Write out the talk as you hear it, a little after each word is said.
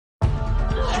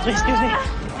Excuse me.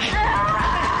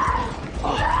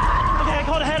 Okay, I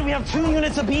called ahead. We have 2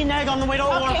 units of B neg on the way to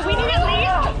OR. Okay, we need at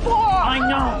least 4. I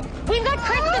know. We've got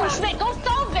Kristen, Schmidt. Go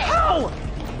solve it. How?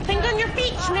 Think on your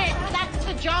feet, Schmidt. That's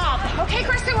the job. Okay,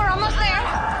 Kristen, we're almost there.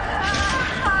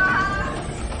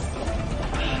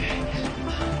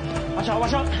 Watch out,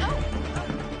 watch out.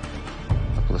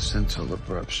 A placental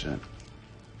abruption.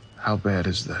 How bad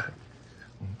is that?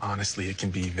 Honestly, it can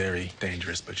be very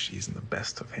dangerous, but she's in the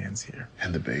best of hands here.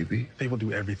 And the baby? They will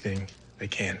do everything they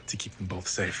can to keep them both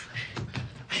safe.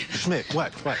 Schmidt,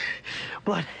 what?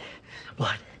 Blood.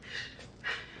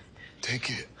 Take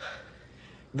it.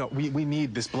 No, we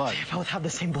need this blood. They both have the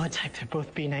same blood type. They're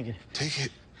both B negative. Take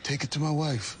it. Take it to my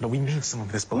wife. No, we need some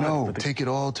of this blood. No, take it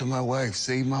all to my wife.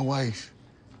 Save my wife.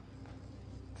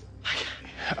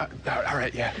 All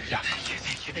right, yeah. Thank you.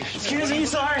 Excuse me,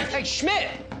 sorry. Hey, Schmidt!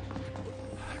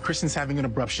 Kristen's having an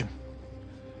abruption.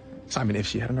 Simon, if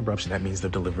she had an abruption, that means they're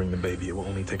delivering the baby. It will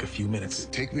only take a few minutes.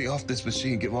 Take me off this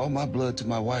machine. Give all my blood to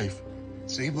my wife.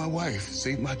 Save my wife.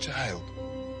 Save my child.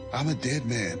 I'm a dead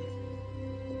man.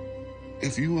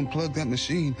 If you unplug that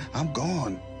machine, I'm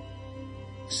gone.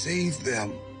 Save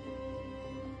them.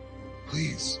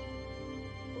 Please.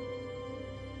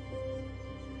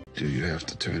 Do you have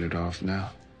to turn it off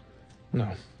now? No,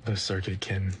 the circuit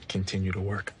can continue to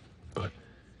work, but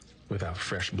without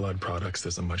fresh blood products,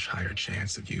 there's a much higher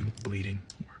chance of you bleeding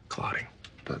or clotting.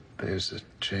 But there's a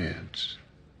chance.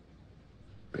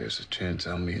 There's a chance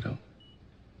I'll meet him.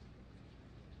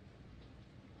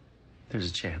 There's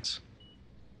a chance.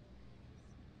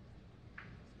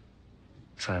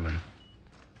 Simon,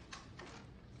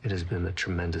 it has been a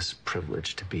tremendous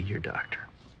privilege to be your doctor.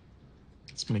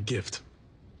 It's been a gift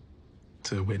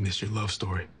to witness your love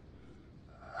story.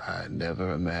 I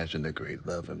never imagined a great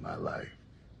love in my life.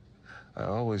 I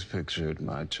always pictured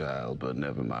my child, but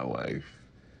never my wife.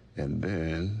 And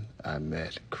then I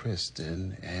met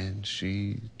Kristen, and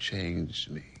she changed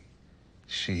me.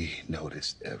 She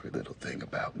noticed every little thing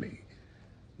about me.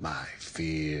 My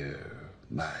fear,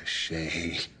 my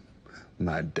shame,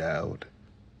 my doubt.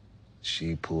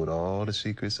 She pulled all the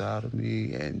secrets out of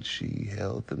me, and she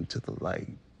held them to the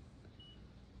light.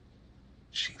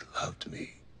 She loved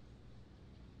me.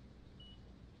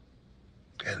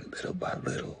 And little by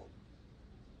little,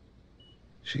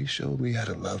 she showed me how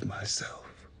to love myself.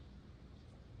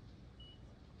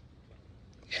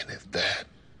 And if that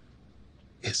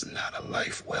is not a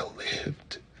life well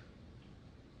lived,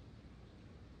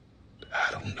 I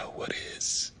don't know what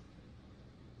is.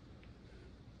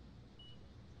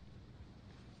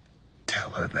 Tell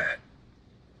her that.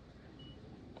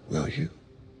 Will you?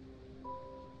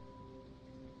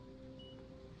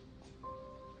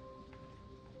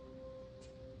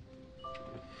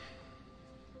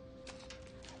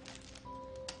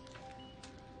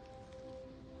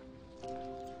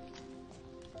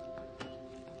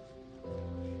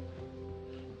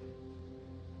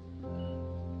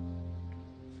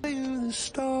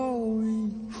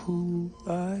 Story of who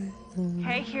I am.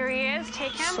 Okay, here he is.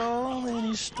 Take him. So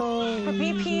many stories. The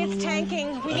BP is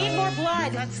tanking. We need more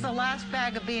blood. That's the last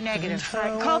bag of B negative. All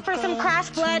right, call for some crash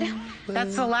blood.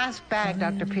 That's the last bag,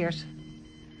 Dr. Pierce.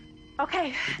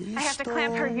 Okay, I have to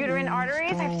clamp her uterine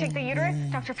arteries. I have to take the uterus.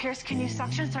 Dr. Pierce, can you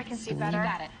suction so I can see better? You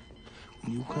got it.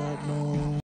 You got no